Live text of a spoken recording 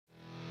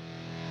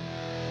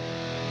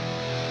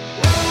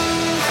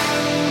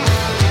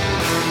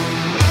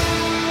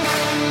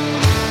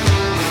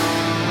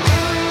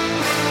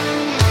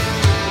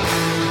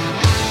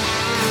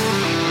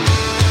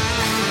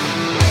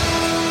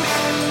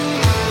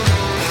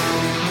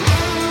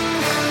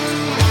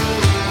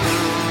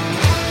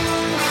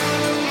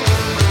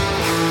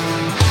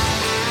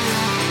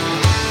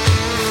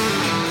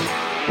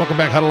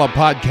Welcome back, Huddle Up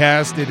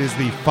Podcast. It is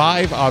the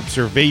 5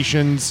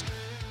 Observations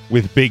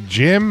with Big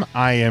Jim.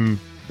 I am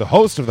the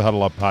host of the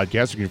Huddle Up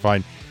Podcast. You can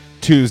find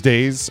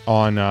Tuesdays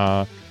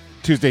on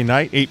Tuesday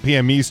night, 8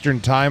 p.m. Eastern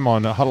Time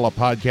on Huddle Up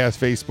Podcast,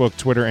 Facebook,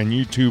 Twitter, and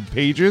YouTube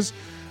pages.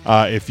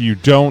 If you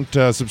don't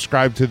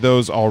subscribe to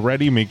those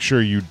already, make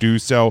sure you do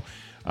so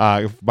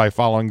by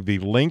following the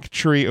link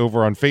tree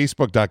over on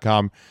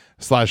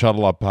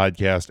Facebook.com/Huddle Up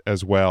Podcast,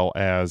 as well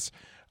as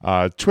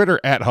Twitter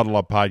at Huddle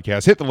Up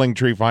Podcast. Hit the link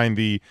tree, find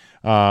the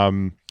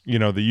the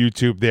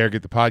YouTube there,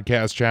 get the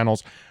podcast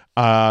channels.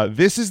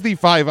 This is the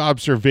 5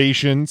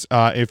 Observations.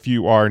 If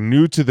you are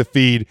new to the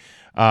feed,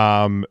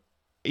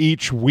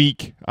 each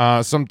week,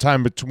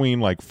 sometime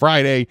between like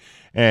Friday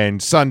and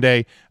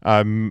Sunday,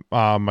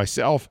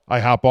 myself,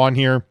 I hop on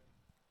here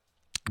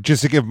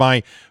just to give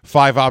my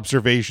 5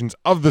 observations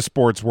of the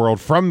sports world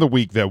from the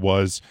week that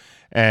was.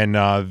 And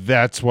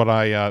that's what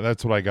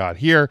I got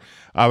here.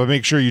 But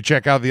make sure you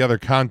check out the other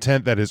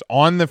content that is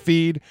on the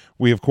feed.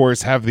 We, of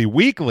course, have the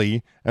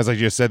weekly, as I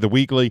just said, the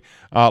weekly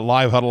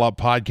live Huddle Up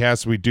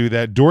podcast. We do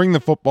that during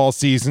the football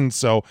season.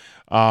 So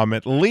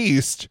at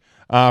least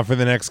for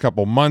the next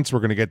couple months, we're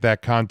going to get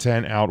that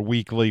content out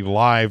weekly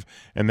live.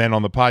 And then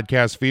on the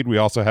podcast feed, we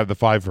also have the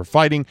 5 for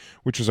Fighting,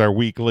 which is our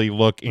weekly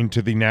look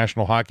into the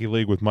National Hockey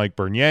League with Mike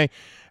Bernier.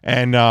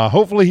 And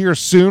hopefully here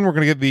soon, we're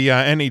going to get the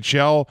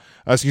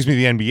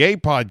the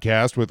NBA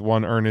podcast with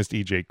one Ernest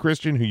E.J.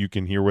 Christian, who you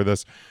can hear with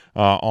us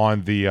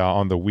on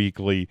the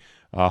weekly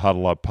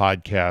Huddle Up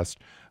podcast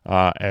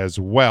as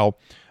well.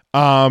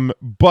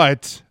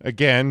 But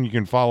again, you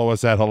can follow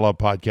us at Huddle Up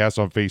Podcast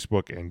on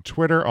Facebook and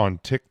Twitter, on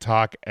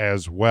TikTok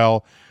as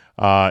well,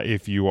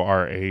 if you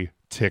are a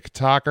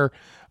TikToker.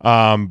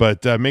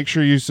 But make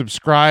sure you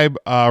subscribe,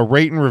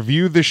 rate and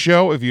review the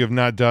show if you have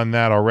not done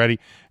that already,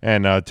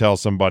 and tell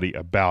somebody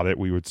about it.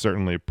 We would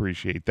certainly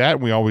appreciate that.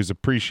 We always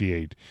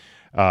appreciate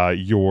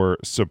your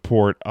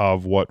support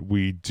of what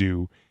we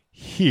do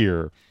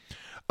here.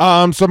 So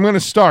I'm going to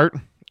start.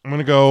 I'm going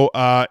to go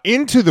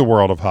into the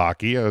world of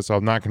hockey, so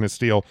I'm not going to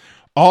steal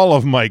all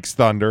of Mike's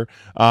thunder.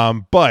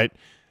 But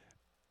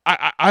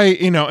I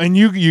and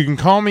you can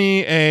call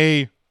me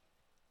a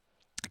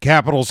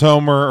Capitals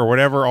homer or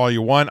whatever all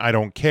you want. I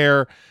don't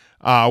care.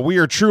 We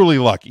are truly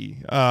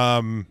lucky,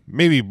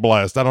 maybe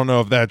blessed. I don't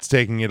know if that's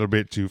taking it a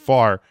bit too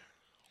far,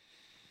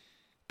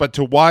 but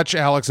to watch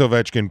Alex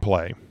Ovechkin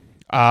play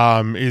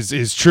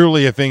is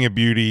truly a thing of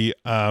beauty.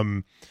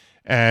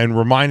 And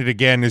reminded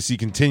again as he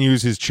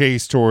continues his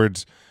chase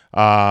towards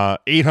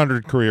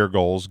 800 career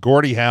goals,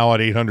 Gordie Howe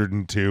at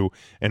 802,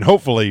 and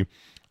hopefully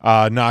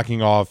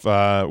knocking off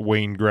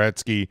Wayne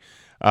Gretzky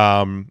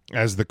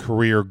as the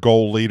career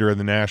goal leader in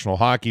the National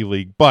Hockey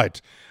League.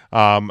 But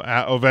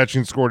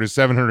Ovechkin scored his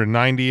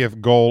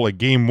 790th goal, a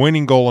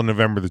game-winning goal on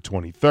November the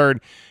 23rd,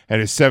 and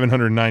his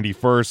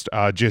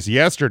 791st just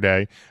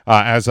yesterday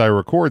as I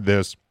record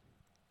this.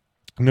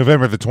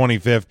 November the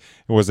 25th,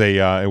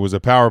 it was a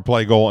power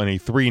play goal and a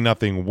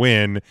 3-0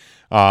 win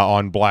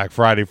on Black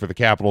Friday for the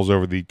Capitals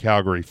over the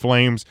Calgary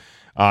Flames.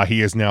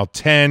 He is now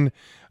 10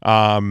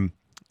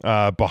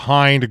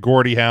 behind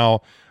Gordie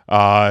Howe,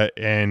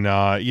 and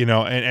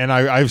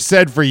I've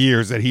said for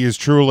years that he is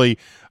truly,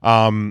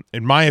 in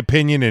my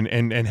opinion,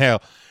 and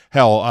hell,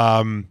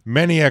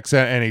 many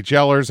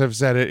ex-NHLers have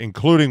said it,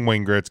 including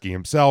Wayne Gretzky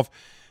himself,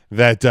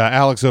 that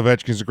Alex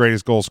Ovechkin is the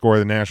greatest goal scorer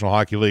the National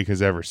Hockey League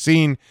has ever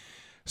seen.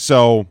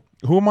 So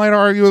who am I to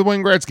argue with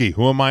Wayne Gretzky?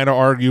 Who am I to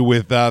argue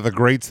with the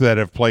greats that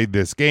have played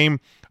this game?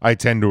 I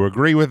tend to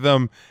agree with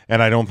them,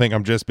 and I don't think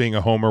I'm just being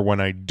a homer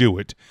when I do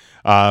it.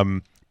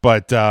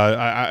 But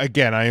I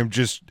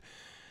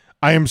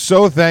am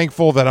so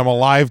thankful that I'm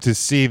alive to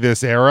see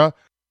this era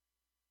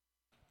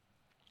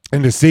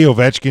and to see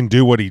Ovechkin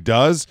do what he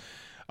does,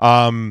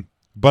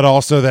 but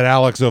also that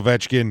Alex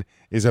Ovechkin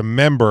is a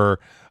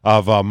member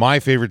of my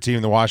favorite team,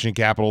 the Washington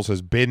Capitals,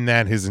 has been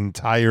that his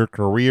entire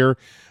career,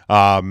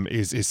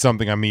 is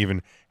something I'm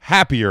even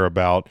happier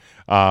about,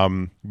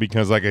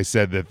 because, like I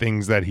said, the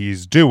things that he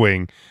is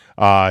doing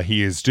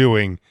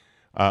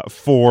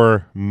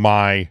for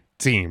my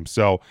team.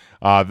 So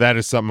that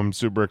is something I'm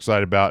super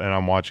excited about, and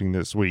I'm watching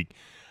this week.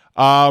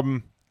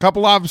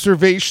 Couple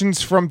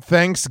observations from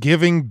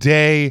Thanksgiving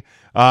Day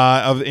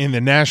in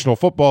the National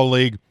Football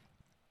League,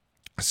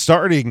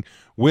 starting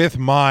with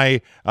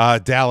my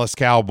Dallas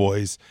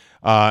Cowboys.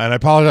 And I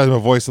apologize, my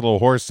voice is a little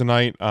hoarse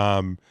tonight.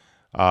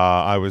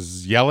 I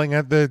was yelling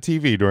at the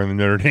TV during the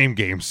Notre Dame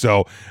game,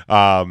 so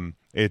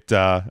it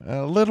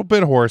a little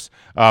bit hoarse,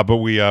 but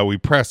we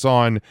press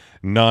on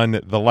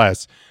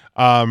nonetheless.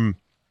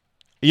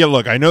 Yeah,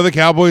 look, I know the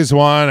Cowboys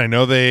won. I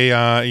know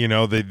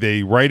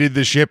they righted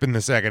the ship in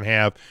the second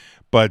half,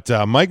 but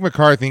Mike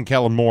McCarthy and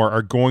Kellen Moore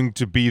are going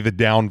to be the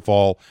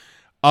downfall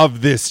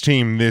of this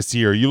team this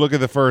year. You look at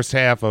the first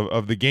half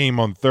of the game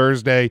on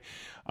Thursday.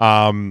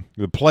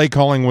 The play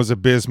calling was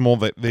abysmal.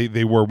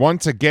 They were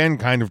once again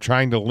kind of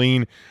trying to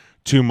lean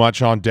too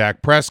much on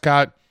Dak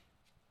Prescott.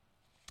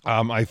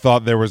 I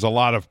thought there was a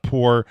lot of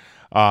poor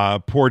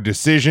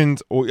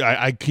decisions.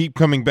 I keep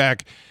coming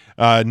back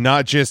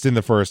not just in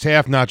the first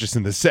half, not just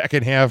in the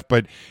second half,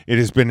 but it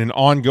has been an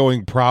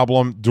ongoing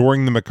problem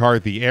during the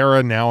McCarthy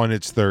era, now in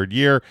its third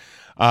year,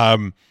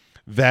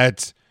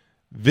 that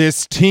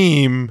this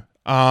team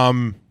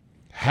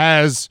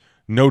has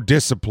no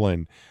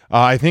discipline.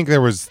 I think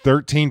there was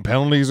 13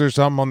 penalties or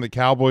something on the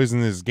Cowboys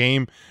in this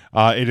game.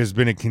 It has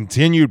been a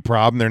continued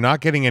problem. They're not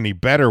getting any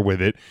better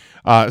with it.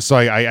 So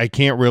I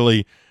can't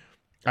really,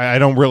 I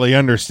don't really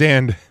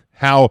understand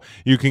how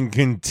you can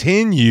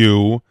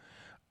continue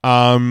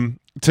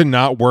to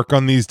not work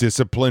on these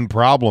discipline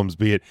problems,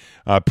 be it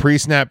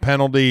pre-snap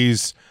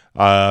penalties,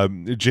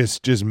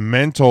 just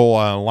mental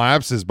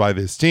lapses by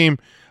this team,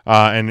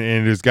 and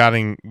it is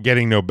getting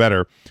no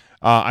better.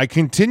 I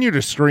continue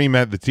to scream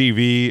at the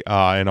TV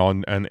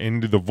and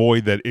into the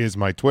void that is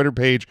my Twitter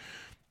page.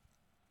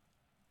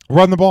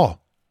 Run the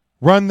ball.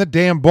 Run the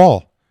damn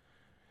ball.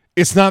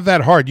 It's not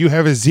that hard. You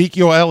have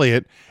Ezekiel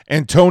Elliott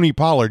and Tony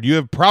Pollard. You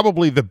have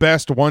probably the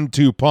best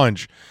 1-2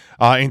 punch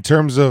in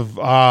terms of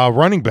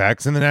running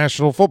backs in the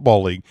National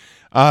Football League.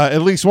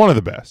 At least one of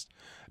the best.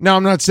 Now,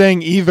 I'm not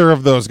saying either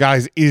of those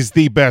guys is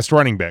the best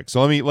running back.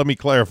 So let me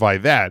clarify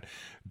that.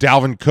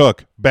 Dalvin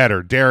Cook,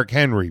 better. Derrick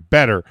Henry,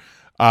 better.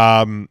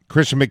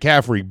 Christian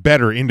McCaffrey,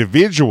 better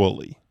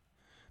individually.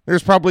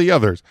 There's probably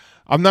others.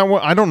 I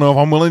don't know if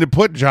I'm willing to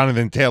put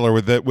Jonathan Taylor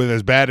with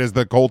as bad as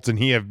the Colts and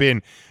he have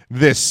been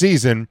this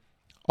season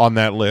on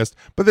that list,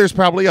 but there's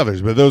probably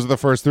others. But those are the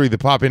first three that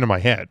pop into my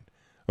head.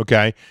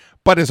 Okay,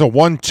 but as a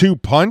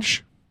 1-2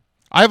 punch,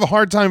 I have a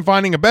hard time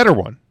finding a better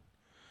one.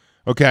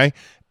 Okay,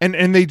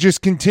 and they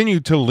just continue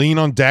to lean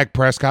on Dak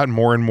Prescott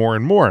more and more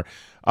and more.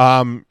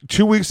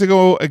 2 weeks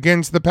ago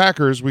against the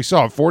Packers, we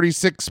saw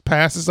 46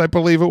 passes, I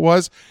believe it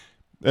was,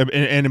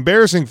 an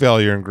embarrassing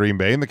failure in Green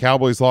Bay, and the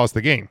Cowboys lost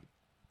the game.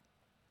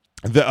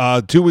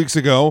 2 weeks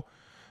ago,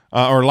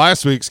 or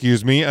last week,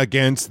 excuse me,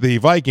 against the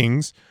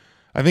Vikings,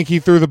 I think he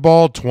threw the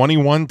ball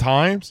 21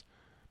 times.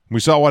 We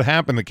saw what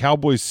happened. The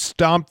Cowboys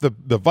stomped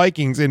the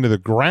Vikings into the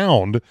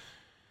ground.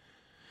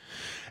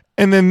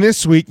 And then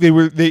this week, they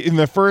in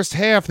the first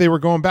half, they were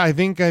going back.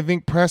 I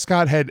think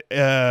Prescott had,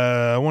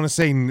 I want to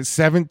say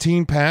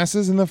 17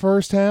 passes in the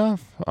first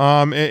half.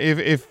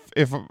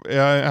 If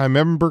I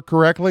remember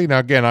correctly. Now,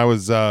 again, I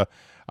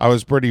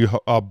was pretty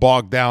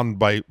bogged down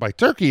by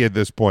turkey at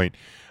this point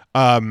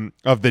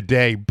of the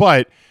day.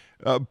 But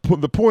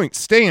the point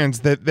stands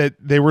that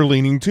they were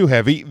leaning too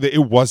heavy.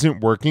 It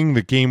wasn't working.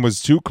 The game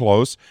was too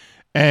close.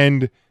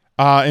 And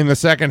in the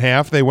second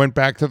half, they went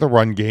back to the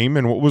run game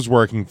and what was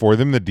working for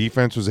them. The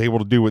defense was able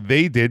to do what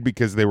they did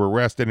because they were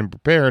rested and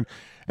prepared,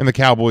 and the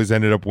Cowboys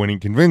ended up winning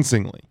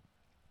convincingly.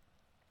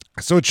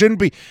 So it shouldn't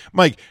be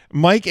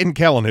Mike and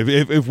Kellen.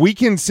 If we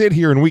can sit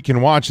here and we can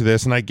watch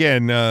this, and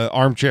again,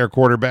 armchair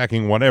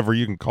quarterbacking, whatever,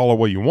 you can call it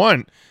what you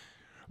want,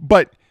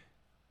 but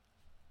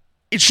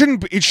it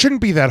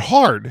shouldn't be that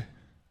hard.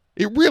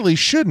 It really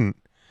shouldn't.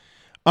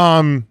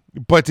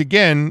 But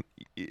again,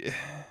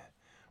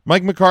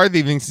 Mike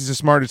McCarthy thinks he's the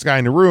smartest guy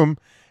in the room,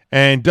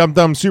 and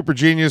dumb super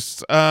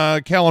genius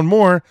Kellen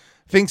Moore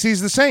thinks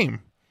he's the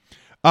same.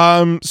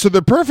 So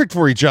they're perfect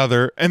for each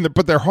other,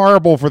 but they're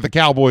horrible for the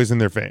Cowboys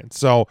and their fans.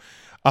 So,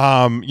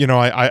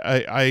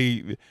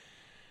 the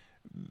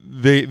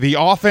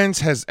offense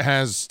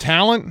has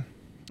talent,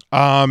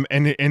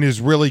 and is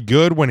really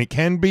good when it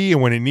can be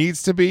and when it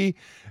needs to be.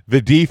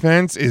 The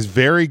defense is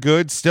very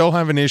good. Still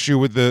have an issue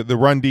with the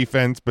run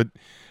defense, but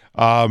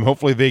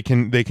hopefully they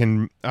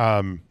can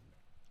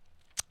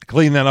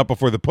clean that up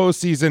before the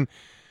postseason.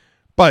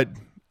 But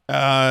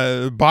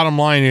bottom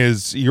line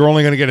is you're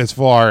only going to get as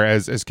far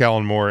as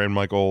Kellen Moore and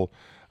Mike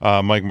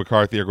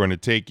McCarthy are going to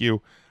take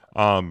you.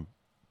 And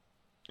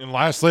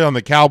lastly, on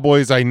the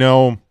Cowboys, I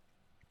know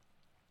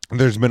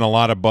there's been a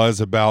lot of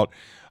buzz about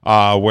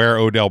where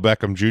Odell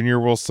Beckham Jr.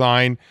 will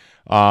sign.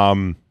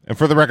 And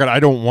for the record, I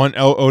don't want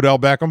Odell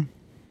Beckham.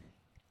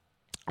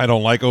 I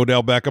don't like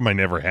Odell Beckham. I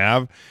never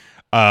have.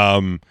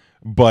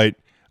 But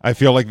I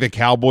feel like the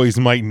Cowboys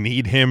might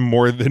need him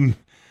more than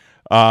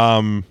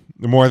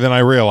I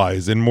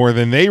realize and more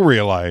than they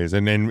realize.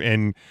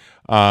 And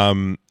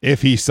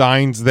if he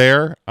signs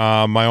there,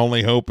 my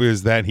only hope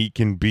is that he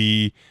can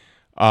be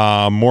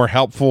more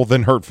helpful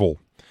than hurtful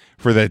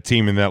for that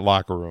team in that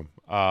locker room.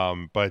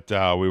 But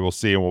we will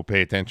see, and we'll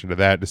pay attention to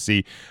that to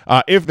see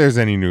if there's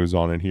any news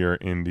on it here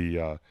in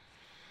the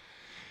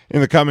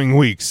coming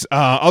weeks.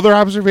 Other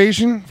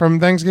observation from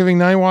Thanksgiving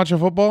night watching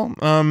football: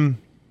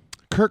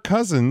 Kirk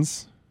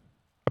Cousins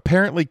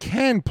apparently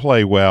can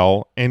play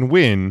well and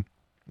win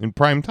in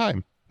prime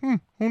time.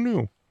 Who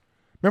knew?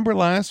 Remember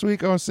last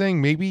week I was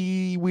saying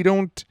maybe we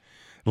don't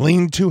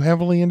lean too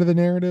heavily into the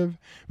narrative.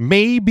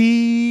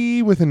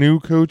 Maybe with a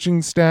new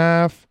coaching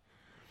staff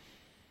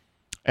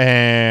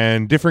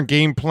and different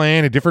game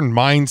plan, a different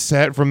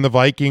mindset from the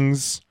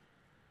Vikings,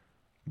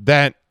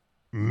 that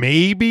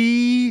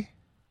maybe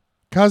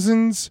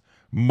Cousins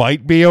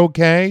might be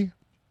okay.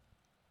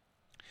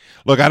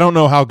 Look, I don't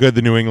know how good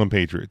the New England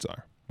Patriots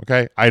are.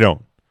 Okay, I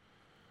don't.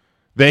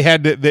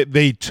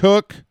 They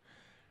took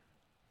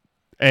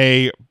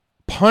a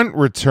punt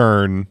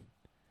return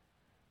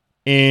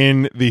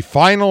in the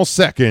final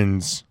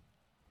seconds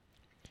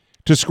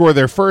to score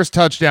their first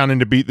touchdown and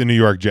to beat the New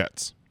York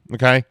Jets,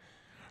 okay,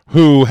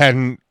 who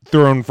hadn't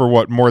thrown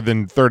for more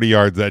than 30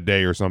 yards that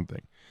day or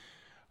something.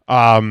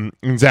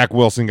 And Zach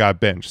Wilson got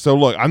benched. So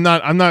look, I'm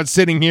not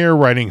sitting here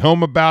writing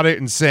home about it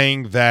and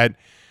saying that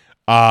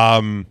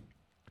banging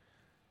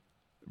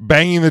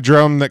the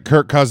drum that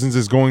Kirk Cousins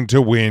is going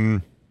to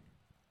win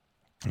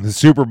the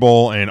Super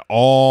Bowl and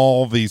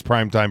all these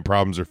primetime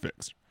problems are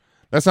fixed.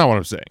 That's not what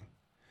I'm saying.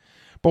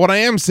 But what I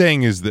am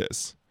saying is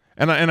this,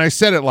 and I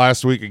said it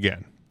last week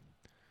again.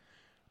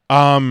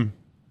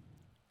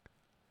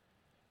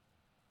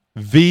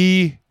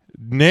 The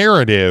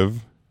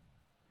narrative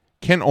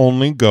can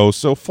only go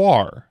so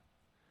far.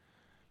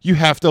 You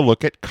have to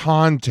look at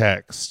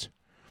context.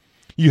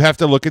 You have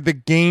to look at the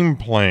game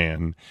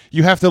plan.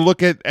 You have to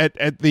look at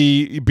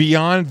the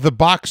beyond the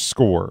box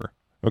score.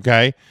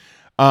 Okay.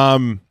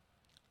 And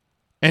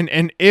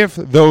if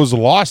those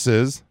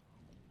losses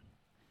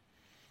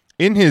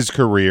in his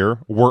career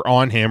were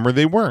on him or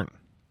they weren't.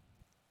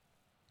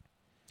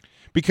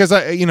 Because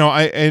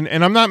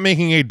I'm not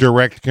making a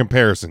direct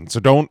comparison. So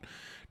don't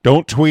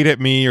tweet at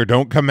me or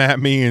don't come at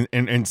me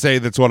and say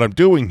that's what I'm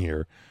doing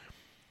here.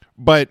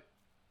 But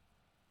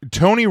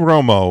Tony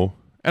Romo,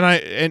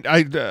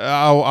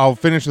 I'll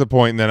finish the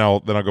point and then I'll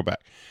go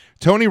back.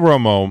 Tony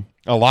Romo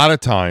a lot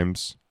of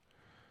times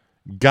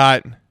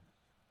got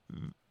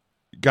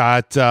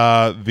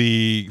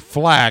the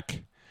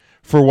flack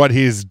for what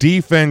his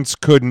defense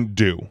couldn't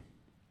do.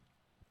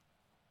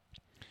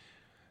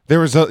 There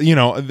was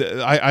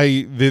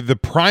the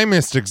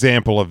primest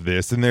example of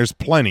this, and there's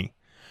plenty,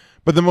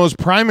 but the most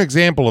prime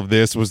example of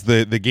this was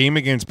the game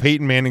against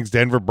Peyton Manning's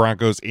Denver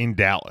Broncos in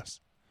Dallas.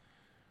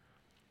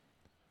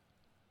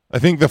 I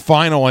think the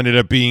final ended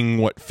up being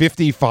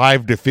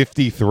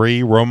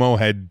 55-53. Romo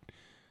had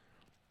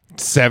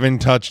 7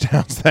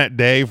 touchdowns that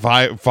day,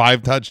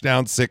 five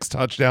touchdowns, 6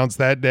 touchdowns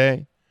that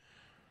day.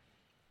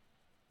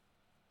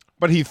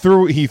 But he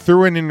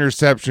threw an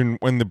interception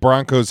when the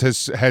Broncos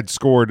had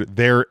scored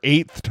their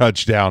 8th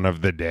touchdown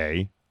of the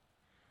day.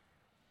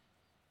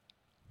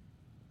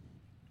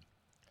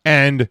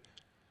 And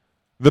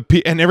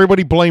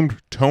everybody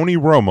blamed Tony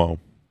Romo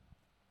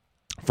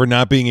for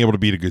not being able to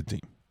beat a good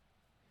team.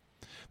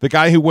 The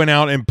guy who went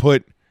out and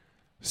put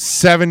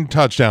 7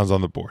 touchdowns on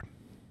the board.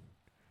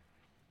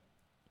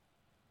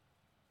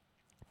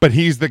 But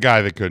he's the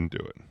guy that couldn't do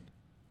it.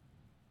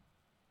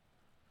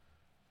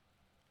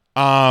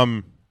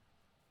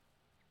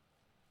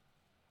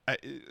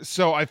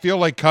 So I feel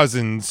like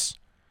Cousins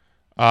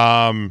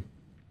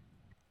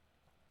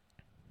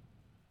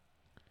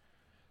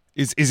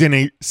is in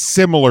a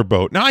similar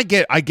boat. Now I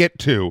get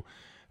too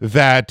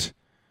that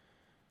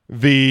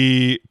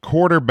the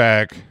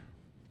quarterback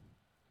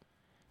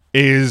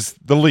is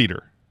the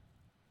leader.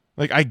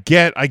 Like I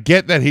get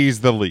that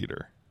he's the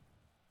leader.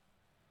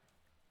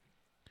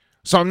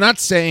 So I'm not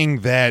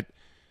saying that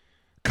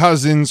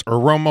Cousins or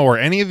Romo or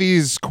any of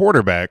these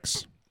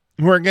quarterbacks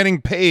who are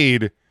getting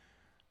paid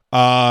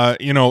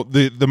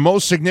the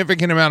most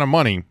significant amount of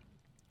money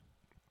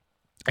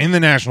in the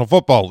National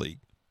Football League,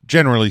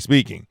 generally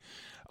speaking,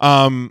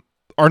 are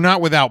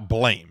not without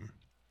blame.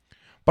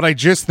 But I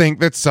just think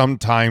that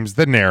sometimes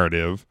the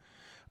narrative,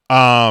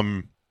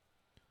 I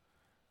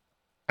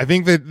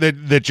think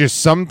that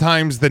just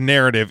sometimes the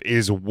narrative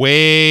is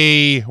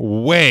way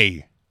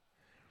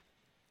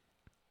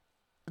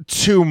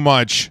too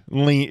much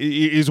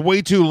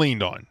way too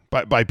leaned on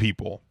by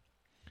people.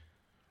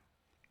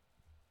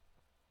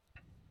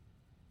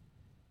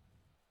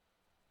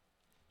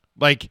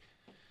 Like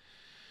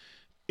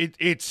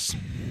it's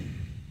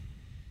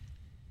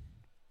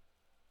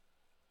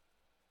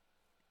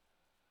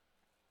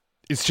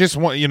just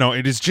one,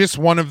 it is just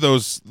one of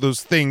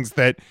those things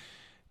that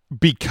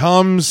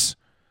becomes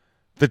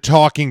the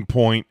talking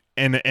point,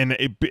 and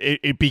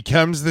it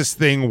becomes this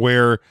thing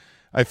where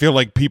I feel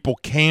like people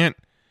can't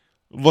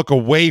look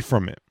away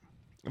from it.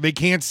 They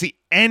can't see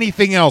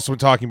anything else when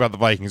talking about the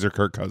Vikings or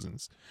Kirk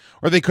Cousins,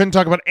 or they couldn't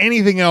talk about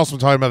anything else when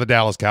talking about the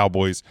Dallas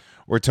Cowboys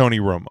or Tony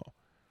Romo.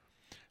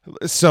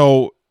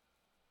 So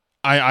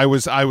I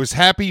was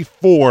happy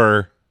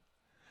for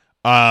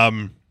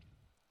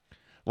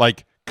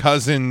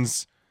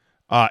Cousins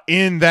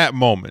in that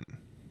moment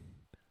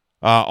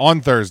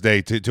on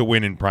Thursday to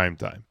win in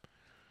primetime.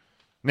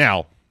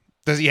 Now,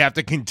 does he have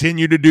to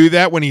continue to do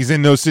that when he's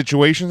in those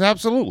situations?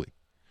 Absolutely.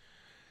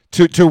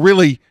 To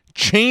really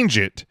change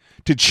it,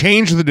 to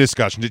change the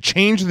discussion, to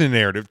change the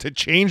narrative, to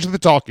change the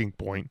talking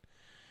point,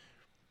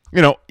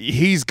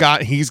 he's got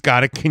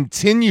to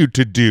continue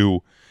to do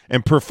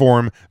and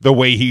perform the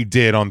way he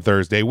did on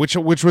Thursday, which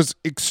I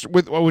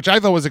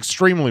thought was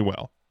extremely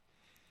well.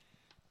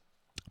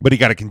 But he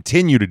got to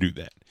continue to do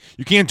that.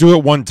 You can't do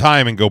it one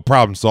time and go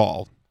problem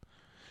solved.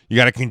 You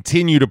got to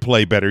continue to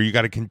play better. You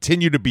got to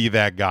continue to be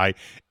that guy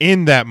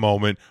in that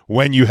moment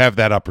when you have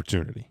that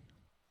opportunity.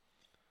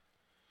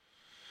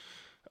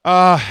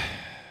 And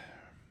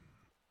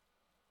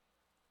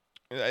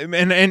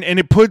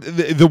it put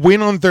the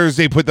win on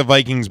Thursday put the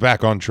Vikings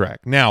back on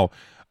track. Now,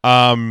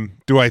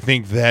 Do I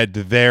think that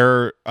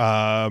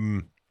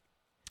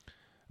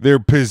their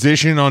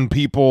position on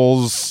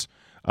people's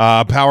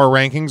power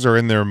rankings or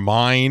in their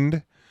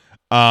mind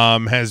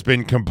has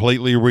been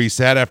completely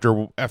reset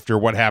after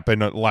what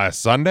happened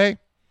last Sunday?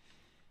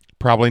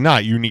 Probably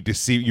not.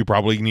 You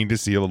probably need to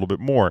see a little bit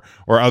more,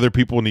 or other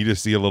people need to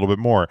see a little bit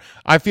more.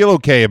 I feel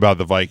okay about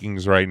the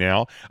Vikings right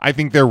now. I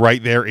think they're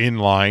right there in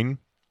line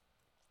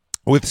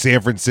with San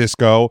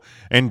Francisco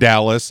and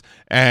Dallas,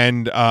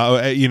 and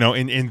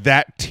in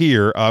that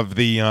tier of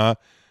the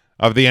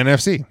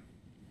NFC.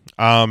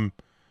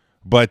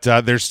 But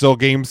there's still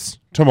games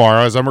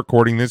tomorrow as I'm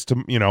recording this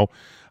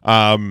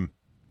on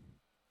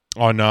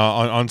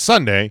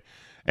Sunday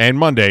and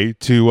Monday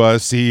to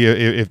see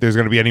if there's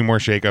going to be any more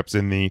shakeups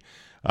in the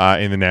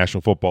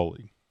National Football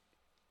League.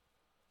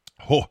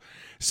 Oh,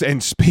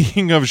 and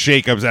speaking of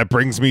shakeups, that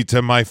brings me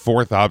to my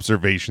fourth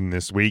observation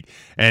this week,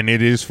 and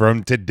it is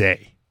from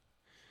today.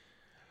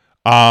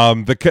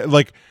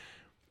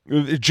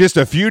 Just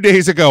a few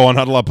days ago on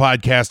Huddle Up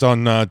Podcast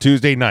on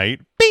Tuesday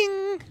night,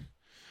 bing.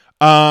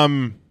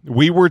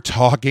 We were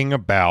talking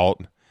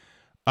about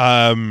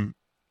how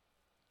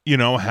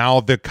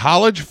the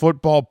college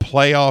football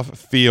playoff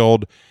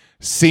field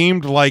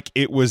seemed like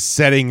it was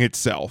setting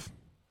itself.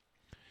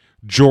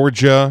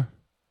 Georgia,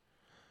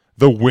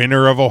 the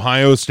winner of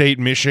Ohio State,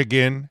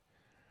 Michigan,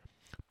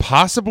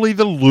 possibly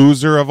the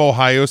loser of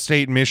Ohio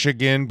State,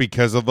 Michigan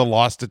because of the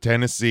loss to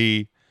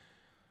Tennessee,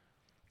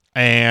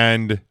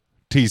 and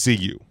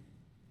TCU.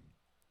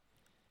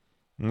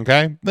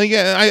 Okay,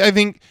 I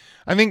think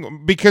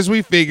because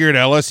we figured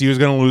LSU was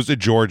going to lose to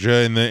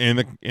Georgia in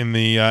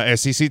the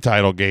SEC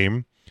title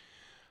game,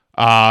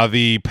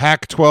 the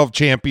Pac-12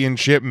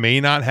 championship may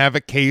not have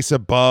a case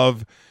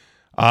above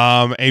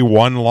a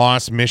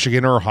one-loss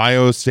Michigan or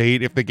Ohio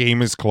State if the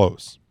game is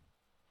close.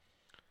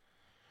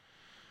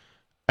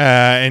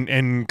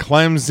 And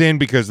Clemson,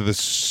 because of the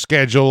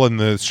schedule and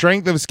the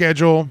strength of the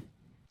schedule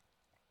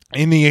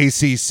in the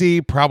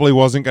ACC, probably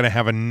wasn't going to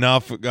have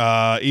enough,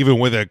 even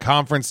with a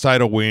conference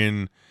title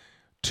win,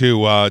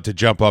 to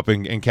jump up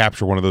and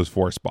capture one of those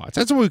four spots.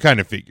 That's what we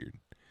kind of figured.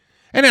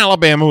 And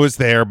Alabama was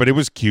there, but it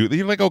was cute.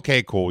 You're like,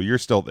 okay, cool, you're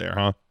still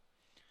there,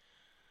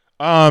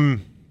 huh?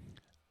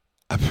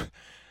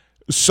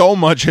 So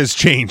much has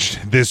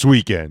changed this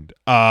weekend.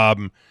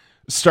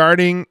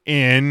 Starting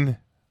in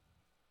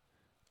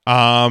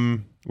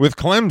with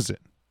Clemson.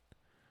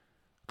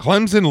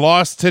 Clemson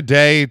lost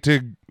today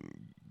to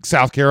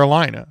South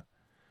Carolina.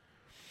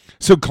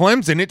 So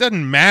Clemson, it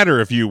doesn't matter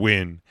if you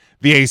win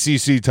the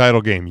ACC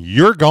title game.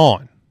 You're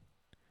gone.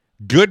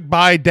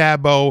 Goodbye,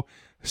 Dabo.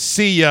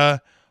 See ya.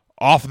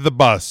 Off the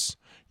bus.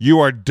 You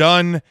are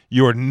done.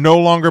 You are no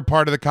longer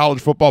part of the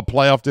college football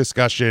playoff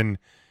discussion.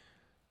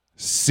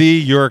 See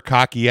your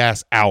cocky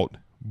ass out.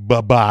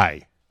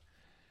 Bye-bye.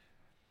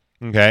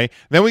 Okay.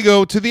 Then we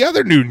go to the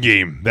other noon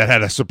game that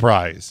had a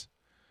surprise.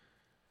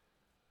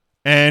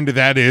 And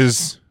that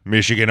is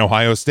Michigan,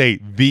 Ohio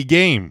State. The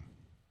game.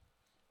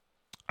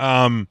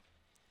 The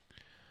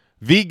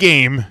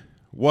game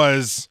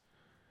was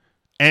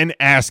an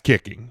ass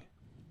kicking.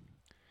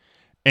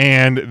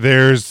 And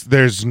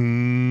there's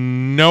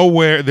no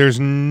way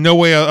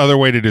other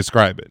way to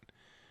describe it.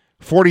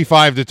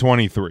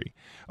 45-23.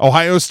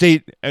 Ohio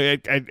State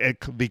at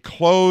the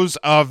close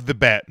of the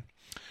bet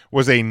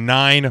was a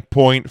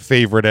 9-point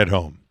favorite at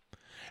home.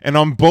 And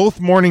on both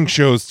morning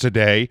shows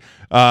today,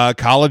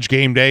 College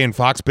Game Day and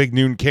Fox Big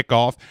Noon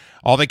Kickoff,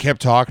 all they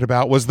kept talking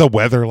about was the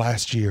weather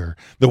last year.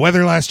 The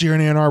weather last year in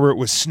Ann Arbor, it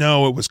was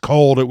snow, it was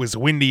cold, it was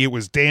windy, it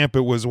was damp,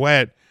 it was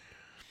wet.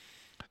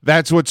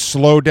 That's what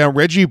slowed down.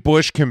 Reggie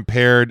Bush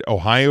compared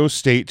Ohio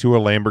State to a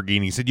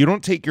Lamborghini. He said, you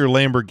don't take your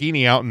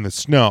Lamborghini out in the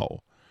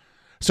snow.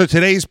 So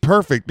today's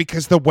perfect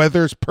because the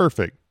weather's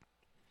perfect.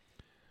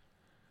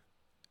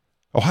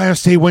 Ohio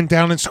State went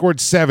down and scored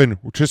 7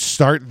 to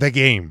start the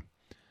game.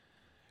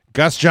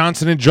 Gus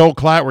Johnson and Joel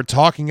Klatt were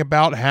talking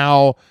about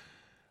how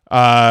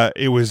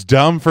it was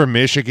dumb for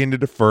Michigan to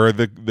defer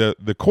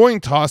the coin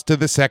toss to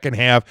the second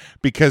half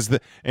because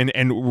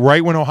and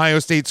right when Ohio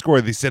State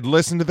scored, they said,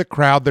 listen to the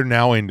crowd, they're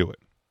now into it.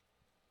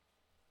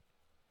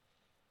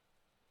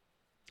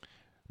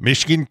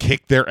 Michigan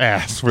kicked their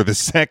ass for the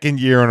second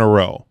year in a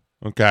row.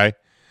 Okay.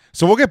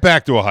 So we'll get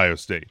back to Ohio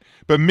State.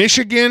 But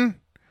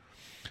Michigan,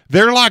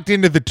 they're locked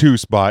into the 2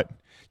 spot.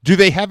 Do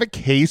they have a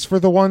case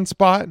for the 1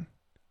 spot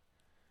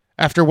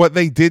after what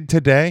they did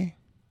today?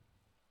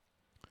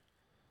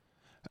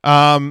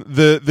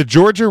 The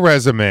Georgia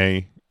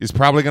resume is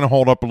probably going to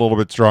hold up a little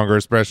bit stronger,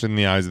 especially in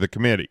the eyes of the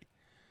committee.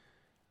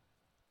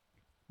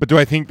 But do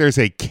I think there's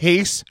a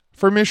case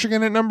for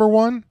Michigan at number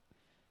 1?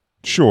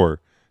 Sure.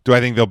 Do I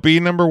think they'll be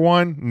number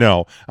 1?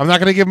 No. I'm not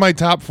going to give my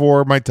top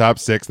 4, my top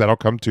 6. That'll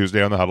come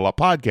Tuesday on the Huddle Up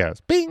Podcast.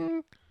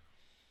 Bing!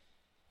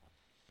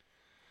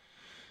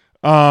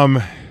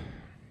 But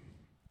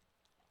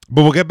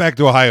we'll get back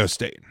to Ohio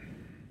State.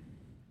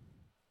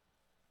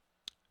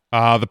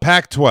 The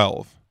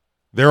Pac-12,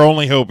 their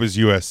only hope is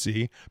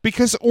USC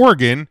because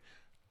Oregon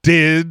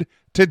did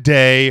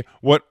today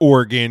what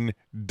Oregon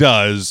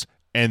does,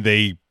 and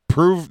they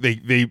proved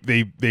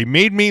they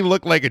made me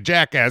look like a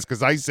jackass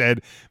because I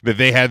said that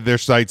they had their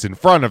sights in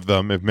front of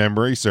them, if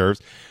memory serves.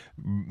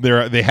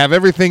 They have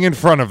everything in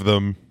front of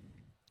them.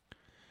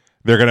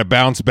 They're going to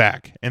bounce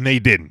back, and they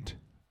didn't.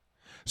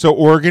 So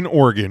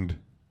Oregon,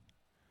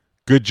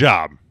 good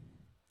job.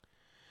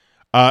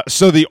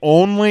 So the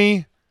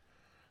only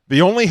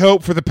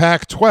hope for the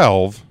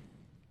Pac-12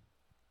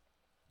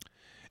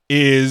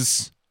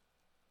 is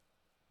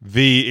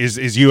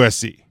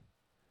USC,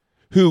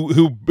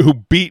 who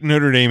beat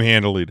Notre Dame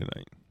handily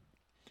tonight.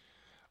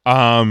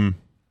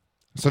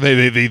 So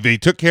they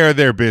took care of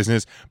their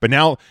business, but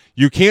now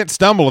you can't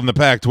stumble in the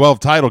Pac-12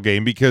 title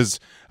game because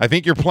I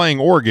think you're playing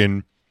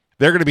Oregon.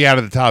 They're going to be out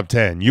of the top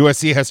 10.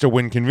 USC has to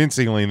win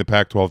convincingly in the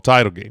Pac-12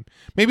 title game.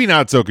 Maybe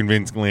not so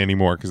convincingly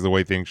anymore because of the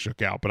way things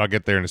shook out, but I'll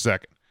get there in a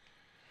second.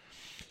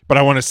 But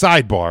I want to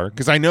sidebar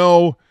because I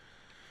know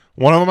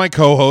one of my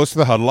co-hosts of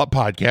the Huddle Up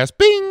podcast,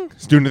 bing,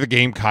 student of the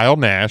game, Kyle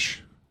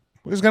Nash,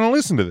 is going to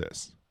listen to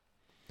this.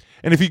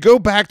 And if you go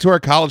back to our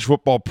college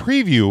football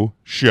preview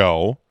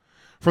show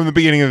from the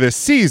beginning of this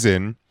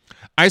season,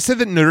 I said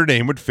that Notre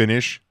Dame would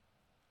finish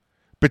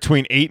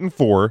between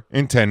 8-4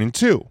 and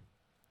 10-2.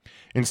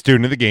 And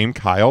student of the game,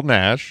 Kyle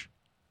Nash,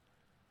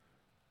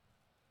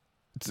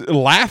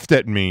 laughed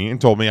at me and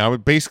told me I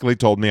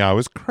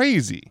was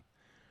crazy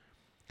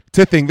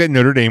to think that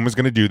Notre Dame was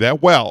going to do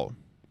that well.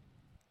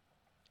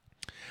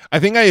 I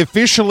think I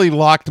officially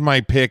locked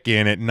my pick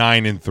in at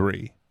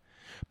 9-3.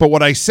 But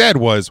what I said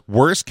was,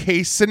 worst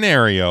case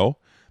scenario,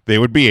 they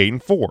would be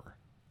 8-4.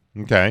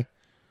 Okay.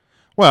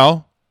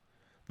 Well,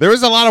 there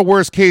was a lot of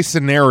worst case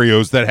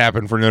scenarios that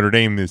happened for Notre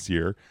Dame this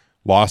year.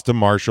 Lost to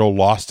Marshall,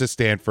 lost to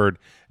Stanford,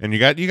 and you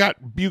got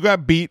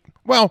beat.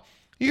 Well,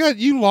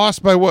 you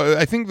lost by what?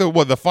 I think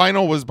the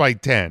final was by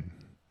 10.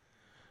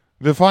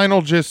 The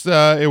final just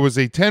it was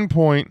a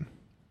 10-point,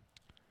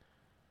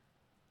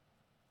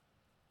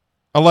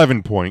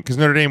 11-point because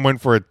Notre Dame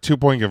went for a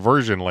 2-point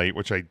conversion late,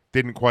 which I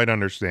didn't quite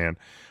understand.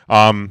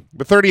 But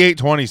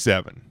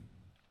 38-27.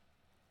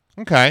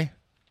 Okay.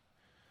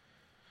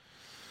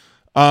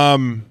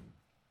 But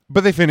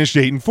they finished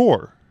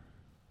 8-4.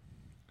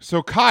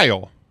 So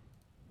Kyle,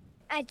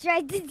 I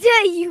tried to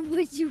tell you,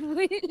 but you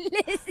wouldn't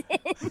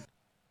listen.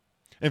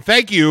 And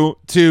thank you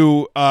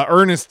to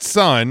Ernest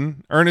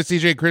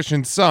E.J.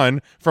 Christian's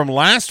son from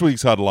last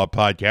week's Huddle Up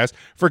podcast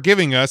for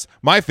giving us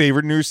my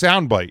favorite new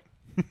soundbite.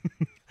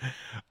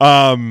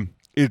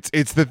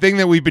 It's the thing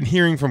that we've been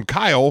hearing from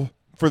Kyle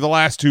for the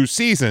last 2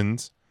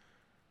 seasons,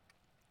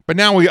 but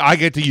now I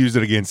get to use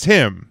it against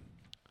him.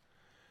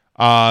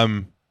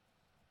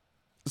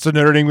 So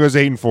Notre Dame goes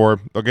 8-4.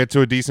 They'll get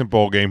to a decent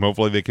bowl game.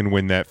 Hopefully they can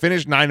win that.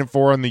 Finish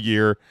 9-4 on the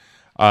year.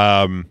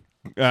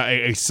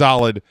 A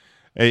solid.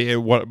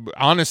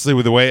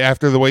 Honestly,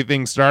 after the way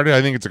things started,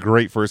 I think it's a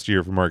great first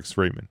year for Marcus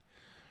Freeman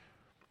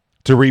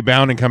to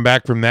rebound and come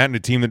back from that in a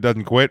team that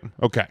doesn't quit.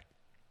 Okay,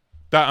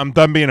 I'm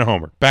done being a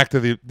homer. Back to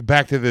the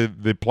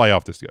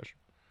playoff discussion.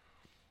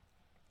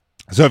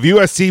 So if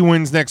USC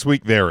wins next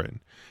week, they're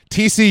in.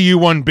 TCU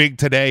won big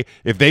today.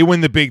 If they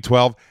win the Big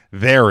 12,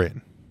 they're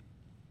in.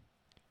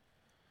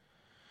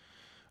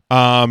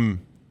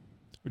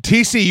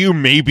 TCU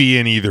may be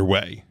in either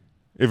way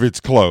if it's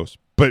close,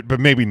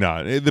 but maybe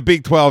not. The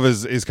Big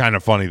 12 is kind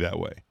of funny that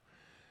way.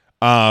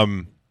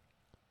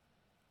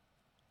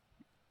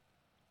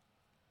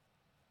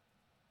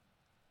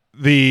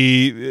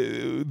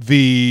 The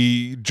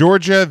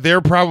Georgia,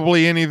 they're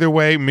probably in either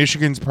way.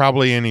 Michigan's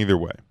probably in either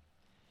way.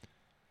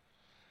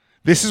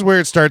 This is where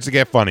it starts to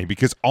get funny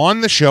because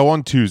on the show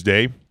on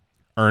Tuesday,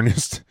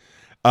 Ernest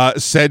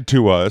said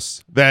to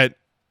us that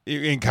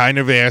and kind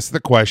of asked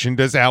the question,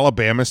 does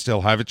Alabama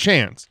still have a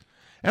chance?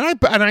 And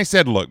I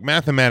said, look,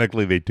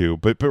 mathematically they do,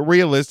 but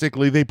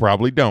realistically they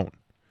probably don't.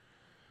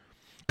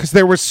 Because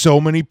there were so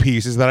many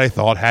pieces that I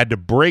thought had to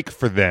break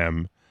for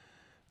them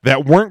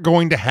that weren't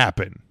going to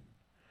happen.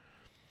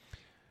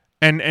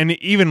 And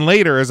even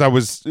later, as I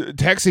was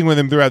texting with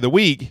him throughout the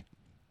week,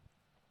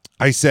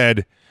 I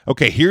said,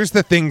 okay, here's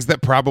the things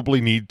that probably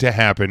need to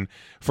happen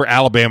for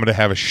Alabama to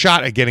have a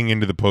shot at getting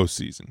into the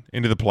postseason,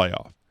 into the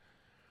playoff.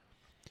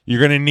 You're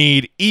going to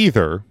need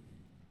either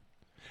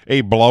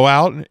a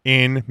blowout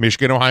in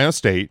Michigan-Ohio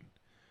State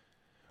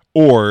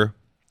or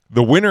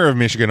the winner of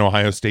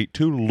Michigan-Ohio State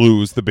to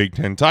lose the Big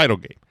Ten title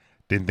game.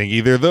 Didn't think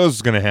either of those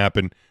was going to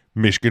happen.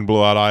 Michigan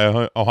blew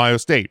out Ohio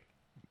State.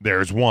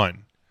 There's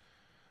one.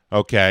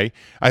 Okay.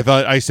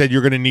 I said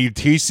you're going to need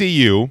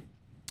TCU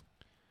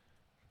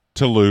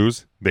to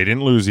lose. They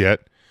didn't lose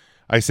yet.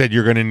 I said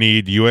you're going to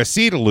need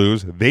USC to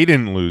lose. They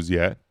didn't lose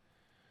yet.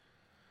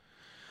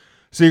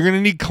 So you're going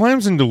to need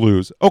Clemson to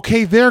lose.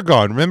 Okay, they're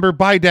gone. Remember,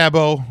 bye,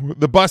 Dabo.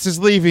 The bus is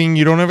leaving.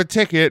 You don't have a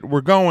ticket.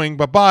 We're going.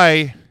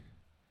 Bye-bye.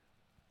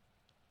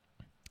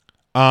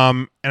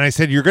 And I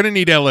said you're going to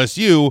need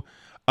LSU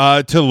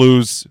to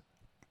lose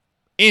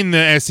in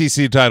the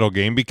SEC title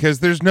game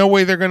because there's no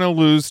way they're going to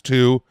lose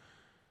to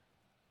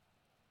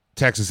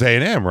Texas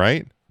A&M,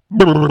 right?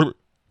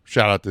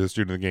 Shout out to the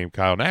student of the game,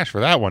 Kyle Nash, for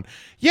that one.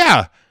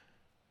 Yeah.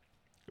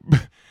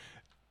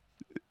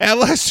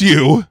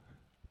 LSU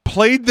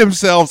played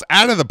themselves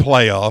out of the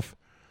playoff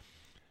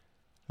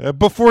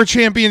before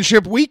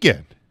championship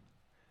weekend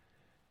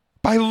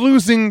by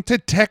losing to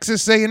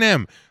Texas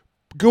A&M.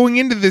 Going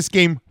into this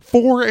game,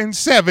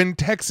 4-7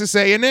 Texas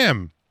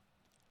A&M.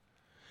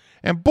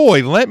 And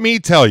boy, let me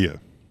tell you,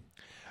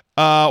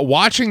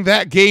 watching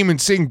that game and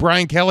seeing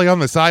Brian Kelly on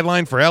the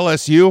sideline for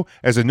LSU,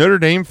 as a Notre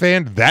Dame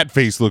fan, that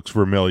face looks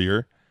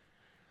familiar.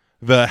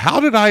 The how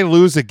did I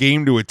lose a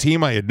game to a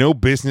team I had no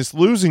business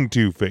losing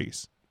to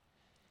face.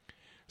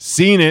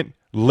 Seen it,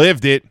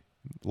 lived it,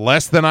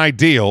 less than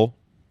ideal.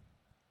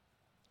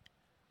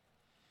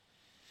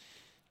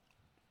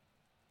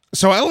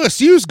 So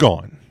LSU's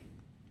gone.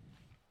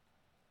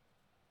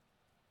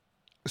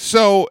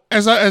 So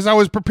as I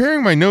was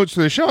preparing my notes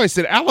for the show, I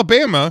said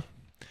Alabama,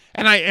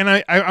 and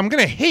I'm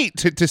going to hate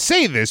to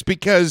say this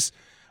because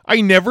I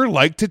never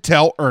like to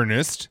tell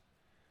Ernest,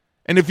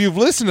 and if you've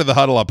listened to the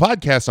Huddle Up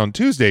podcast on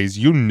Tuesdays,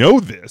 you know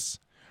this.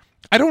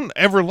 I don't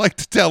ever like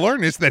to tell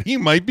Ernest that he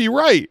might be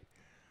right.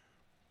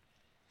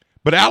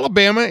 But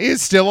Alabama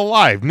is still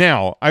alive.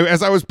 Now,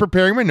 as I was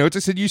preparing my notes, I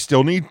said you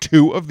still need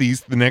two of the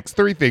next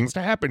three things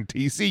to happen.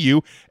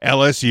 TCU,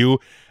 LSU,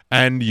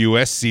 and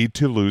USC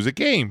to lose a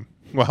game.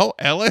 Well,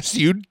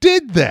 LSU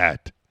did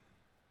that.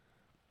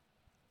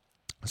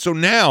 So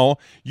now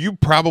you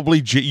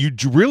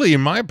really,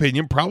 in my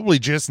opinion, probably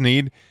just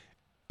need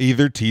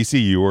either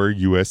TCU or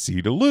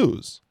USC to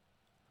lose.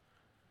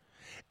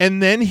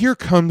 And then here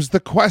comes the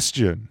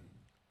question.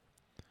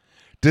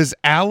 Does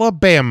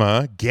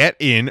Alabama get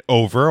in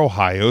over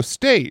Ohio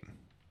State?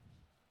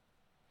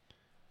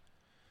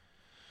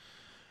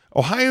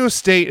 Ohio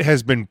State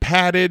has been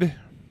padded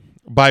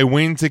by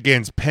wins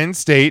against Penn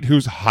State,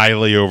 who's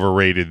highly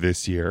overrated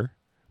this year.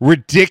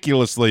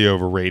 Ridiculously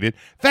overrated.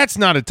 That's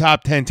not a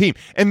top 10 team.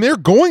 And they're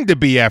going to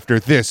be after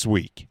this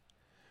week.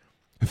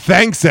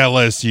 Thanks,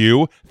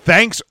 LSU.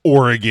 Thanks,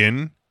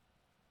 Oregon.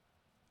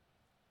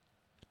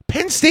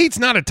 Penn State's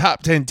not a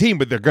top 10 team,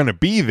 but they're going to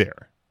be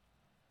there.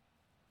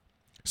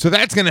 So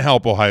that's going to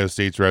help Ohio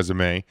State's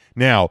resume.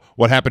 Now,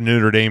 what happened to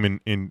Notre Dame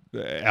in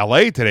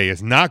L.A. today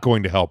is not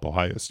going to help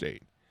Ohio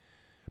State.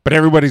 But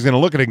everybody's going to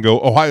look at it and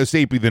go, Ohio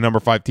State be the number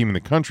 5 team in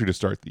the country to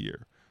start the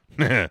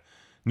year.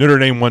 Notre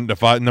Dame won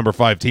the number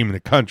 5 team in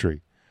the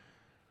country.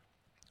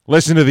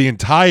 Listen to the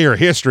entire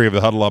history of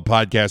the Huddle Up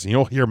podcast, and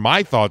you'll hear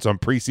my thoughts on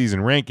preseason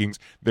rankings.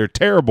 They're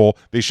terrible.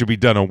 They should be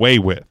done away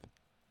with.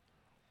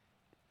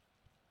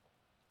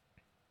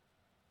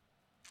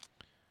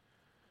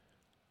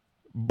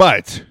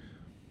 But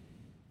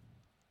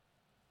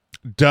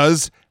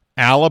does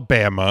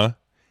Alabama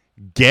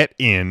get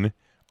in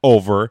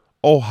over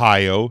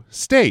Ohio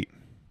State?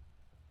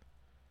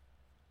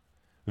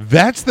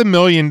 That's the $1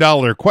 million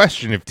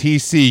question if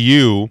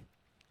TCU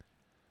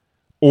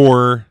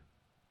or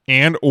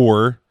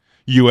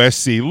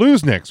USC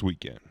lose next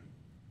weekend.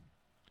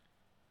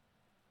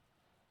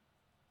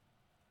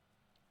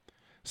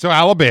 So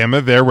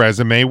Alabama, their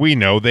resume, we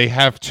know they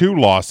have 2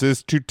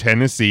 losses to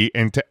Tennessee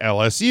and to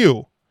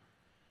LSU.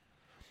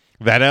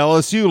 That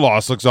LSU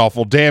loss looks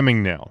awful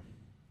damning now.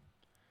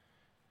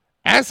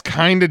 As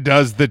kind of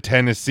does the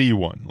Tennessee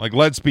one. Like,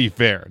 let's be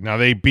fair. Now,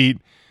 they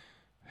beat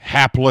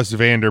hapless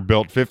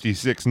Vanderbilt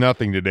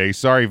 56-0 today.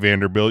 Sorry,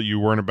 Vanderbilt, you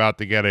weren't about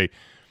to get a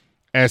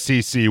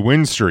SEC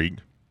win streak.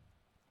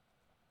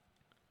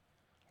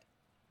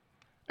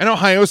 And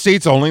Ohio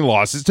State's only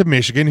loss is to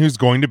Michigan, who's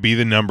going to be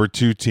the number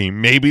 2 team.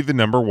 Maybe the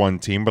number 1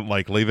 team, but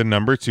likely the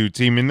number 2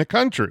 team in the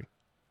country.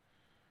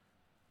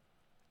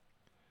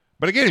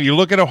 But again, if you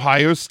look at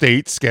Ohio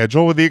State's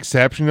schedule, with the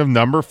exception of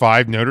number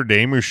 5 Notre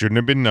Dame, who shouldn't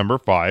have been number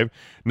 5,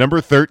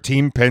 number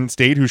 13 Penn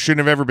State, who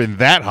shouldn't have ever been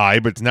that high,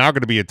 but it's now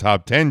going to be a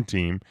top 10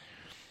 team,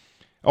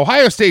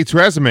 Ohio State's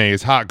resume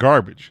is hot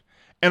garbage.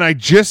 And I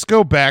just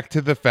go back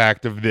to the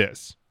fact of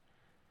this.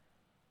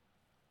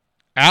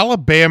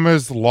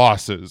 Alabama's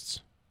losses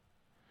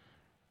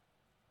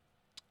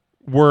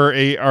are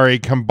a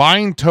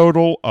combined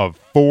total of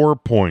 4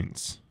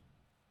 points.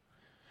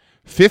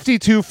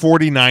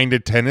 52-49 to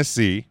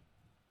Tennessee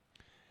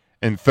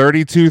and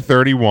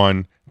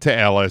 32-31 to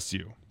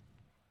LSU.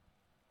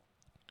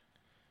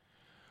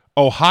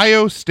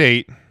 Ohio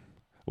State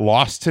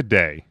lost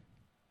today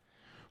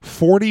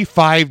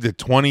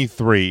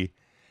 45-23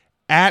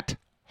 at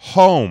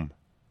home.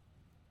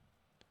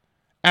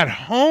 At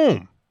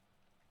home.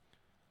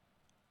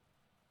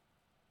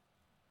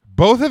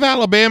 Both of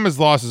Alabama's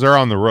losses are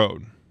on the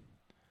road.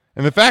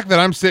 And the fact that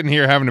I'm sitting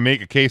here having to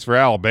make a case for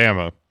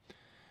Alabama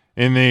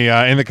in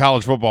the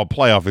college football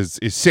playoff is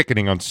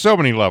sickening on so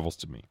many levels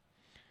to me.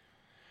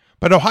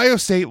 But Ohio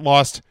State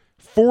lost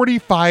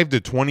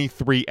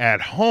 45-23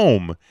 at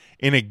home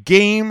in a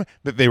game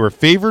that they were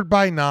favored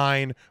by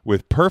 9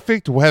 with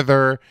perfect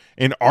weather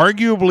and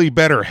arguably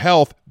better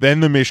health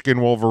than the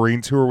Michigan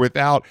Wolverines, who are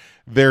without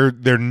their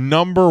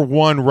number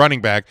 1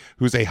 running back,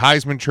 who's a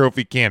Heisman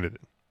Trophy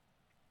candidate.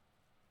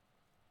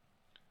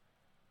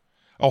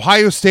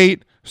 Ohio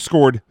State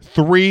scored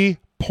 3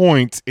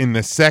 points in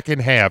the second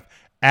half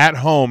at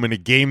home in a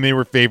game they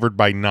were favored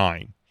by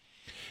 9.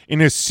 In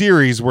a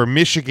series where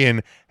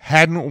Michigan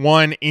hadn't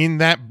won in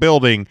that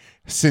building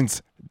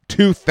since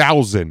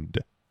 2000.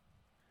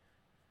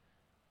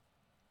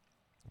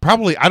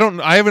 Probably,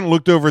 I haven't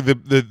looked over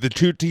the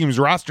two teams'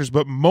 rosters,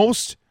 but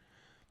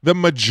the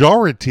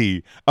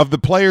majority of the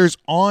players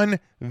on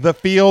the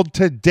field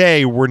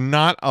today were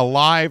not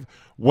alive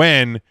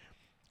when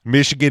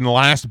Michigan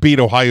last beat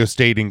Ohio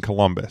State in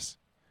Columbus.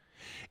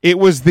 It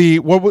was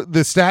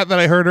the stat that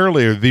I heard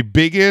earlier, the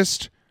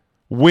biggest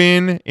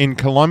win in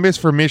Columbus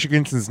for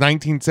Michigan since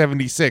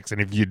 1976. And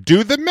if you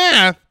do the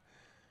math,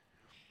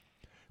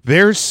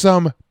 there's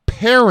some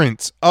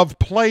parents of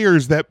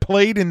players that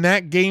played in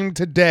that game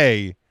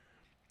today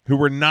who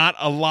were not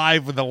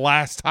alive when the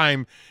last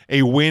time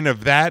a win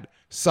of that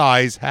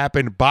size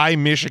happened by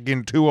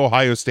Michigan to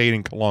Ohio State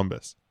in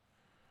Columbus.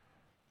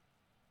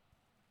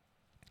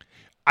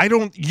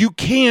 You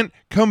can't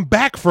come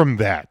back from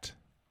that.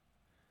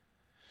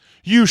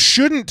 You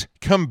shouldn't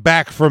come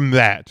back from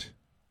that.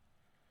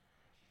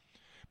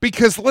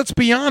 Because let's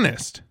be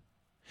honest,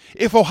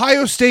 if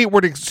Ohio State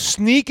were to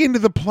sneak into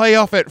the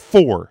playoff at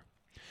 4,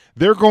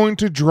 they're going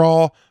to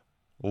draw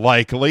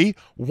likely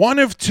one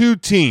of two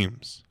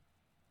teams.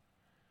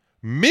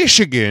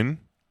 Michigan,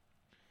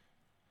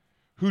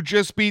 who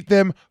just beat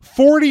them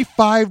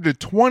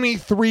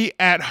 45-23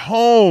 at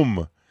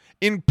home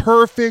in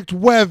perfect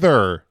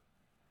weather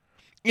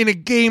in a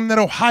game that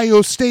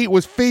Ohio State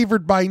was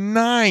favored by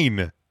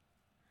 9.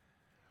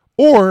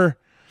 Or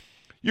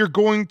you're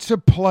going to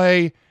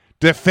play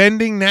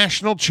defending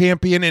national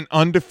champion and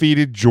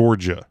undefeated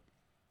Georgia.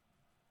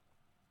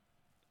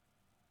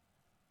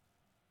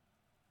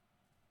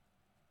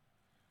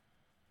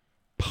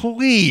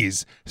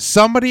 Please,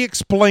 somebody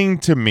explain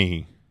to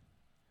me.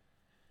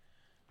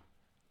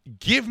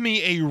 Give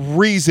me a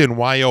reason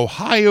why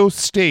Ohio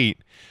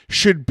State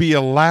should be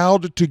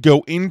allowed to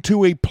go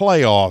into a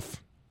playoffs?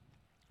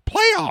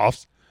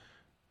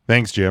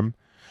 Thanks, Jim.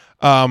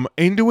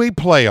 Into a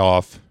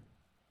playoff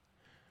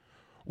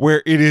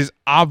where it is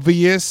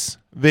obvious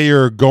they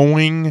are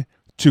going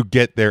to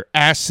get their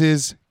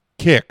asses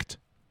kicked.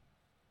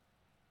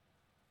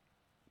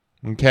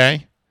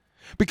 Okay?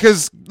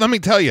 Because let me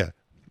tell you,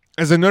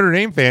 as a Notre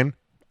Dame fan,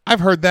 I've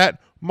heard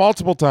that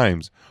multiple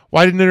times.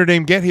 Why did Notre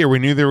Dame get here? We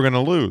knew they were going to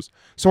lose.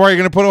 So why are you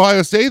going to put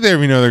Ohio State there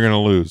if you know they're going to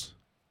lose?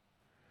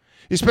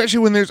 Especially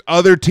when there's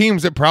other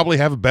teams that probably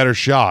have a better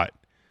shot.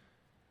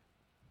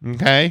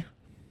 Okay?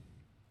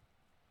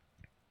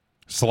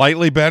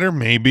 Slightly better,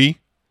 maybe.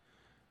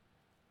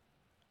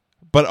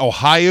 But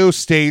Ohio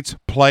State's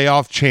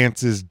playoff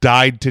chances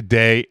died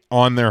today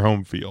on their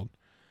home field.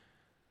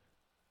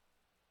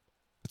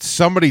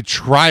 Somebody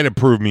try to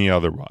prove me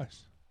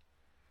otherwise.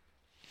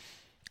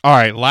 All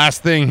right,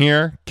 last thing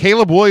here.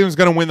 Caleb Williams is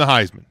going to win the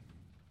Heisman.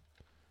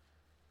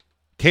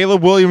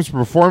 Caleb Williams'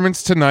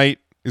 performance tonight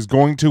is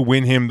going to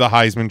win him the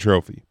Heisman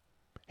Trophy.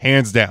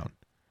 Hands down.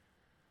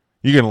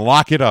 You can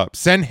lock it up.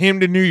 Send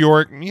him to New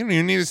York. You don't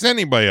even need to send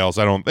anybody else,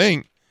 I don't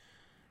think.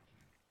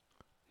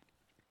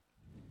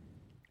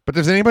 But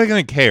is anybody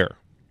going to care?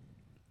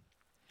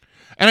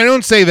 And I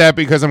don't say that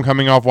because I'm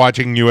coming off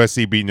watching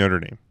USC beat Notre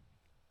Dame.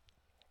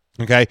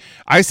 Okay?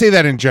 I say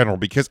that in general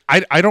because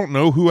I don't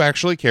know who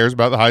actually cares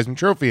about the Heisman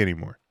Trophy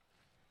anymore.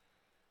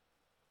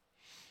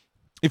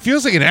 It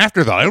feels like an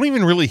afterthought. I don't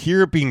even really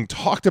hear it being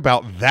talked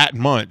about that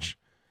much.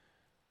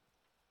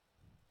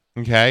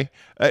 Okay?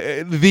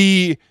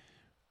 It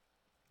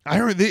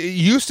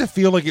used to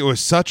feel like it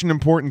was such an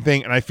important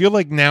thing, and I feel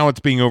like now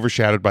it's being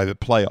overshadowed by the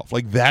playoff.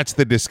 Like, that's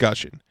the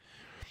discussion.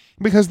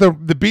 Because the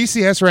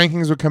BCS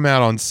rankings would come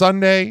out on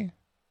Sunday,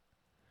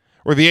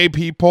 or the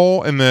AP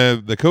poll and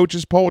the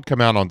coaches poll would come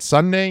out on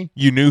Sunday.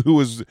 You knew who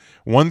was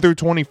 1 through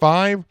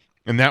 25,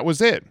 and that was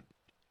it.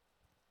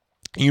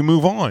 You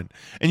move on.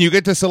 And you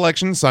get to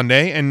Selection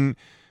Sunday, and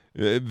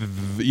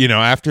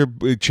after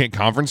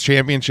conference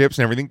championships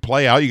and everything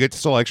play out, you get to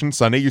Selection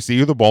Sunday, you see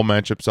who the bowl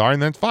matchups are,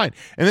 and that's fine.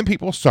 And then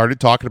people started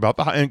talking about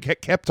and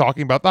kept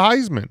talking about the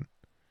Heisman.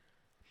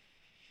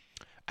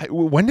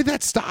 When did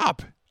that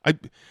stop?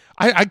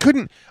 I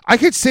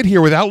could sit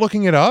here without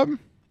looking it up.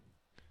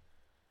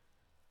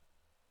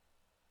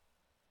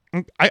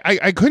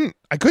 I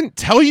couldn't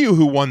tell you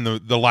who won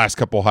the last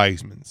couple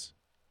Heismans.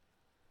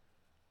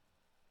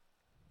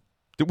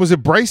 Was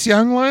it Bryce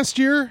Young last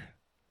year?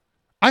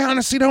 I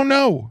honestly don't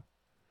know.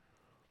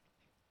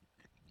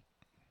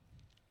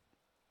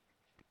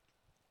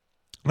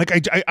 Like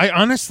I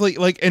honestly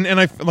and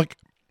I like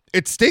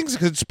it stinks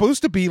because it's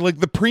supposed to be like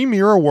the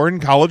premier award in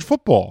college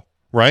football,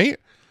 right?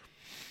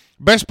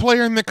 Best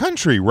player in the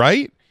country,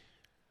 right?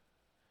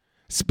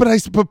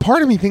 But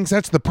part of me thinks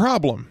that's the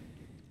problem.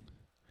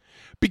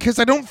 Because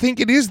I don't think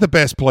it is the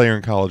best player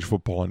in college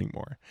football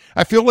anymore.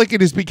 I feel like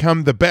it has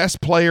become the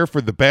best player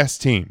for the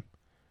best team.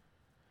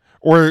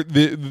 Or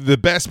the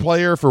best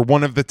player for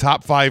one of the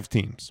top 5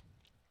 teams.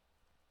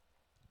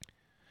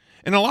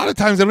 And a lot of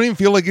times I don't even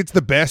feel like it's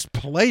the best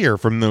player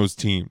from those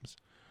teams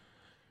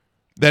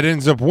that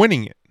ends up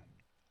winning it.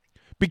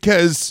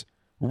 Because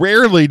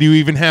rarely do you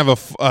even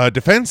have a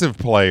defensive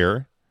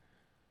player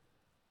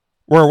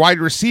or a wide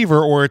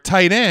receiver or a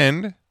tight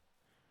end,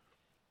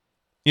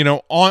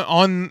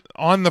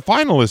 on the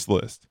finalist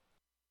list.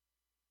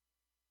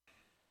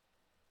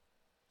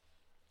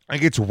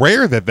 Like, it's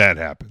rare that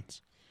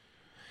happens.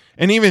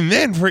 And even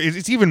then,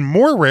 it's even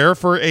more rare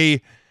for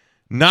a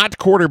not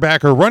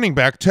quarterback or running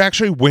back to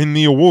actually win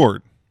the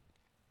award.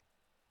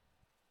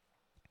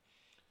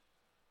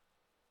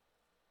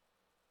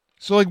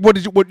 So, like,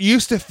 what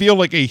used to feel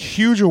like a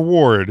huge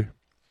award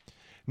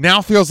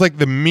now feels like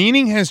the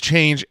meaning has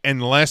changed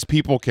and less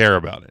people care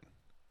about it.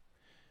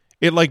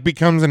 It, like,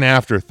 becomes an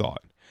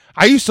afterthought.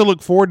 I used to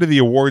look forward to the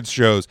awards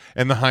shows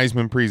and the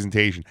Heisman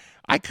presentation.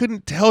 I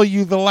couldn't tell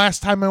you the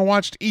last time I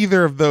watched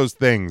either of those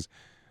things.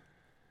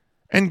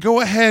 And go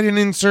ahead and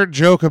insert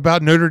joke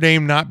about Notre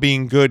Dame not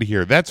being good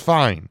here. That's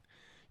fine.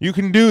 You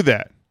can do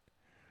that.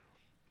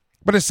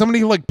 But as somebody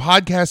who like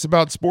podcasts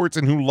about sports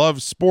and who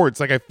loves sports,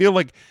 like I feel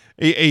like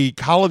a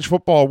college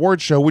football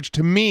awards show, which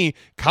to me,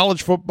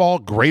 college football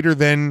greater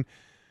than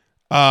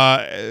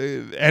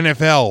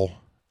NFL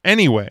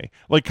anyway.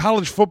 Like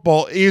college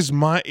football is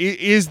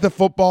the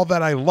football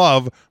that I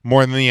love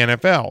more than the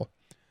NFL.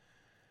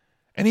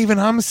 And even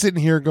I'm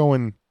sitting here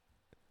going,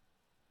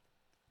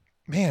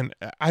 man,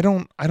 I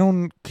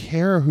don't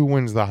care who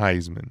wins the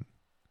Heisman.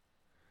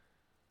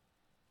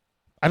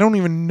 I don't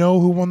even know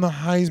who won the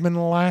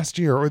Heisman last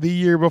year or the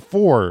year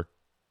before.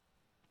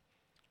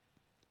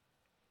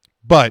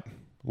 But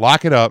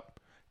lock it up.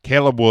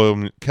 Caleb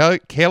Williams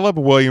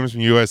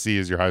from USC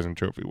is your Heisman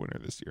Trophy winner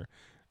this year.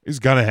 It's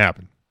gonna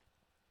happen.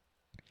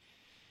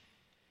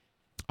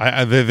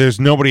 There's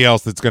nobody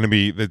else that's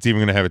even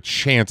gonna have a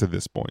chance at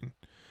this point.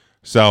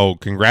 So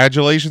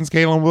congratulations,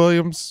 Caleb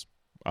Williams.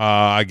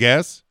 I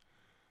guess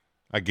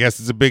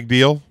it's a big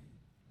deal.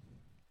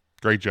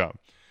 Great job.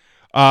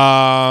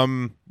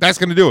 That's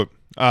going to do it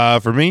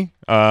for me.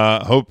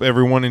 Hope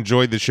everyone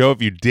enjoyed the show.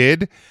 If you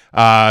did,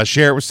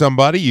 share it with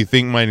somebody you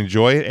think might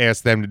enjoy it.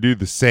 Ask them to do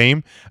the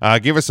same.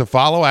 Give us a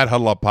follow at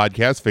Huddle Up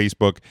Podcast,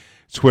 Facebook,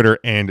 Twitter,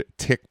 and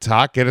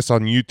TikTok. Get us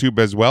on YouTube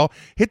as well.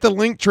 Hit the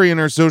link tree in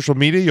our social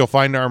media. You'll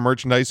find our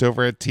merchandise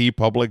over at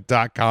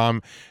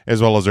tpublic.com,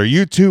 as well as our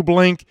YouTube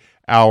link,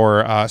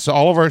 so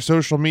all of our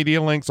social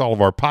media links, all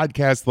of our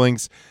podcast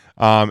links,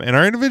 and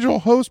our individual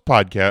host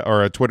podcast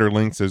or Twitter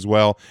links as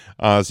well,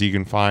 so you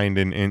can find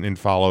and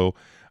follow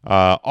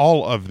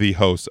all of the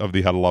hosts of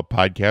the Huddle Up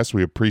Podcast.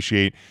 We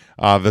appreciate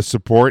the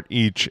support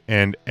each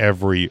and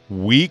every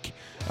week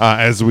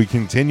as we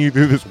continue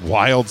through this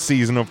wild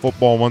season of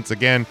football once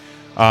again.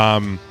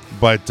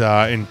 But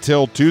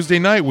until Tuesday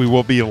night, we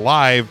will be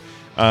live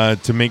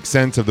to make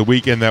sense of the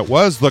weekend that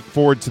was. Look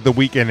forward to the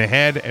weekend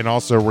ahead and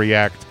also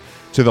react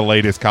to the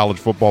latest college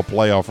football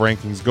playoff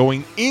rankings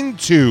going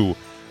into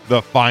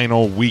the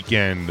final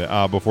weekend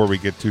before we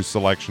get to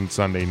Selection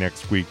Sunday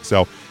next week.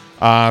 So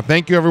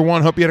thank you,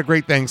 everyone. Hope you had a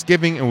great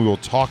Thanksgiving, and we will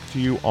talk to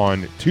you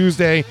on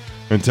Tuesday.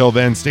 Until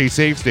then, stay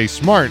safe, stay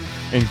smart,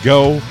 and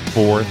go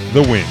for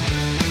the win.